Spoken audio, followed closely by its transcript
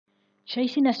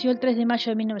Jaycee nació el 3 de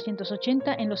mayo de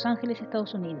 1980 en Los Ángeles,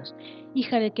 Estados Unidos,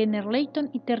 hija de Kenneth Layton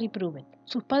y Terry Pruitt.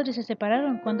 Sus padres se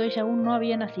separaron cuando ella aún no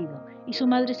había nacido y su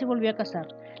madre se volvió a casar.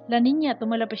 La niña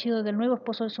tomó el apellido del nuevo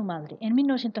esposo de su madre. En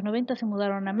 1990 se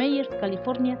mudaron a Myers,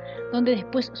 California, donde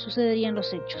después sucederían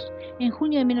los hechos. En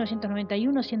junio de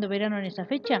 1991, siendo verano en esa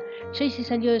fecha, Jaycee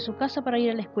salió de su casa para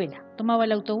ir a la escuela. Tomaba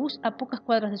el autobús a pocas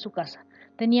cuadras de su casa.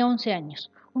 Tenía 11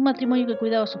 años. Un matrimonio que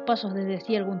cuidaba sus pasos desde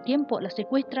hacía algún tiempo la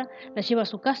secuestra, la lleva a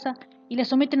su casa y la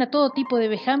someten a todo tipo de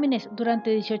vejámenes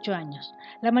durante 18 años.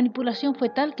 La manipulación fue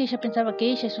tal que ella pensaba que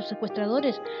ella y sus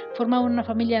secuestradores formaban una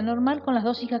familia normal con las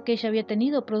dos hijas que ella había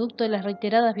tenido producto de las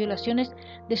reiteradas violaciones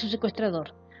de su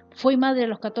secuestrador. Fue madre a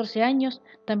los 14 años,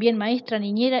 también maestra,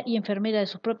 niñera y enfermera de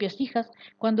sus propias hijas,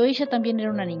 cuando ella también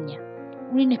era una niña.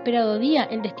 Un inesperado día,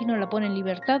 el destino la pone en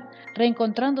libertad,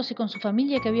 reencontrándose con su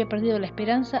familia que había perdido la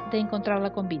esperanza de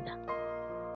encontrarla con vida.